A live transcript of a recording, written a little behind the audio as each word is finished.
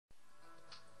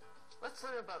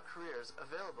Let's learn about careers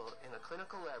available in a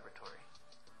clinical laboratory.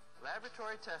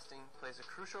 Laboratory testing plays a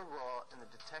crucial role in the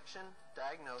detection,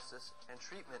 diagnosis, and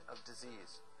treatment of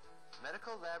disease.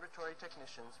 Medical laboratory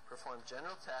technicians perform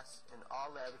general tests in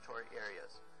all laboratory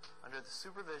areas, under the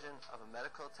supervision of a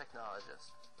medical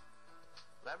technologist.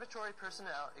 Laboratory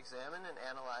personnel examine and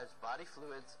analyze body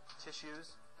fluids,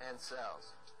 tissues, and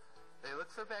cells. They look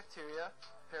for bacteria,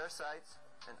 parasites,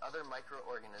 and other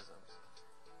microorganisms.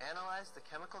 Analyze the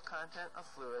chemical content of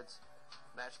fluids,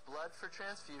 match blood for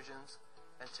transfusions,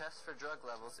 and test for drug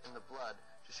levels in the blood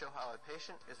to show how a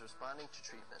patient is responding to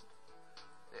treatment.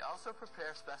 They also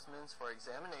prepare specimens for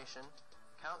examination,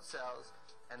 count cells,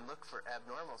 and look for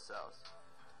abnormal cells.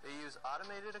 They use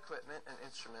automated equipment and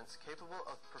instruments capable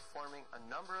of performing a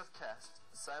number of tests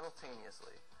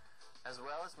simultaneously, as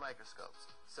well as microscopes,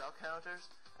 cell counters,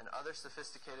 and other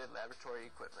sophisticated laboratory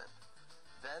equipment.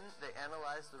 Then they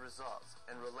analyze the results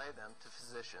and relay them to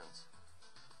physicians.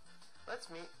 Let's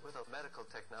meet with a medical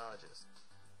technologist.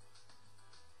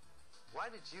 Why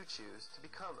did you choose to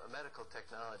become a medical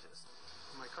technologist?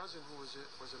 My cousin, who was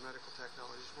a medical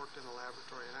technologist, worked in a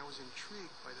laboratory, and I was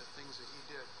intrigued by the things that he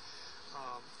did.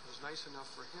 It was nice enough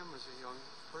for him as a young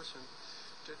person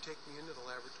to take me into the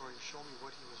laboratory and show me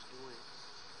what he was doing.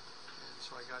 And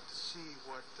so I got to see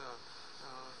what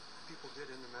people did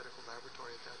in the medical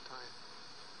laboratory at that time.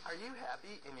 Are you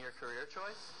happy in your career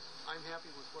choice? I'm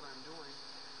happy with what I'm doing.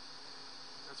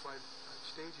 That's why I've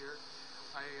stayed here.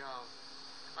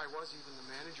 I was even the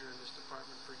manager in this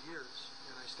department for years,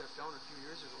 and I stepped down a few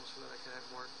years ago so that I could have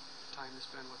more time to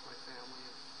spend with my family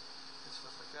and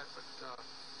stuff like that. But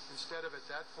instead of at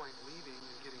that point leaving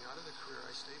and getting out of the career,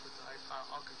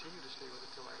 I'll continue to stay with it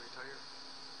till I retire.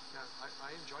 Yeah, I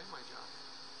enjoy my job.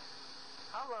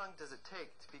 How long does it take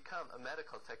to become a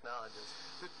medical technologist?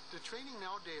 The training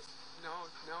nowadays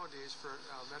for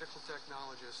medical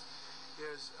technologists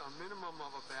is a minimum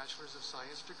of a Bachelor's of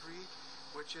Science degree,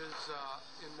 which is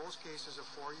in most cases a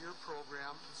 4-year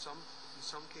program, in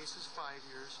some cases 5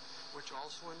 years, which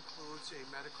also includes a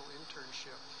medical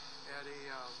internship at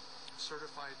a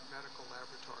certified medical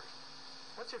laboratory.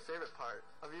 What's your favorite part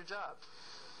of your job?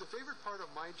 The favorite part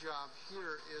of my job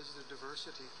here is the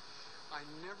diversity. I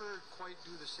never quite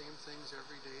do the same things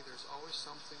every day. There's always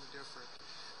something different.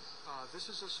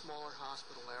 This is a smaller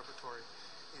hospital laboratory,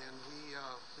 and we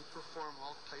perform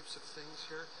all types of things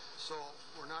here. So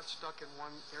we're not stuck in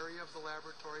one area of the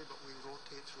laboratory, but we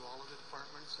rotate through all of the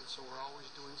departments, and so we're always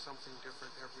doing something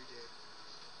different every day.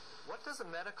 What does a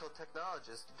medical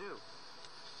technologist do?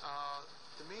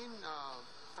 The main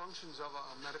functions of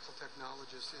a medical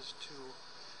technologist is to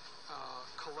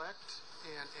collect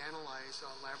and analyze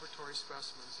laboratory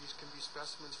specimens. These can be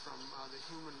specimens from the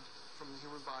human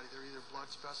body. They're either blood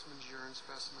specimens, urine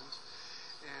specimens,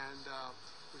 and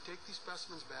we take these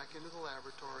specimens back into the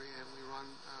laboratory and we run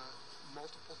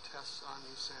multiple tests on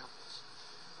these samples.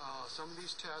 Some of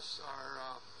these tests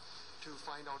are to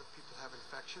find out if people have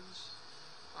infections,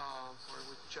 where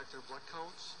we check their blood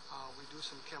counts. We do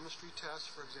some chemistry tests,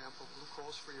 for example,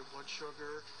 glucose for your blood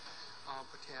sugar,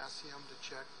 potassium to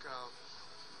check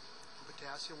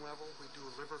potassium level. We do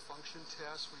liver function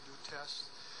tests. We do tests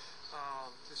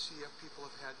to see if people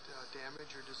have had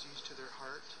damage or disease to their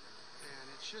heart. And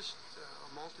it's just a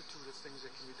multitude of things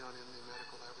that can be done in the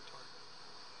medical laboratory.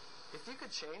 If you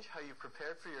could change how you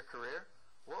prepared for your career,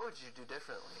 what would you do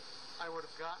differently? I would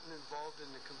have gotten involved in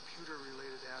the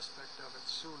computer-related aspect of it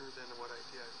sooner than what I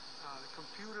did. The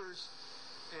computers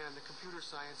and the computer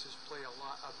sciences play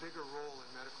a bigger role in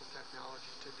medical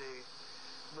technology today,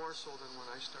 more so than when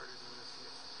I started in the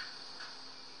field.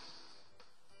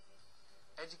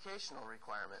 Educational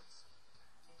requirements.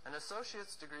 An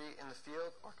associate's degree in the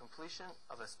field or completion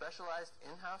of a specialized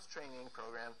in-house training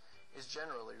program is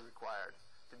generally required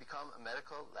to become a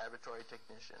medical laboratory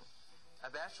technician. A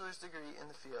bachelor's degree in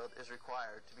the field is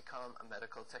required to become a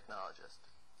medical technologist.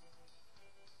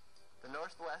 The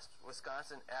Northwest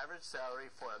Wisconsin average salary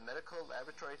for a medical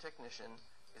laboratory technician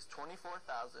is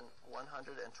 $24,128.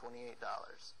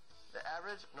 The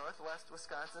average Northwest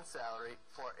Wisconsin salary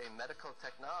for a medical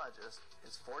technologist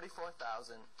is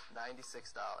 $44,096.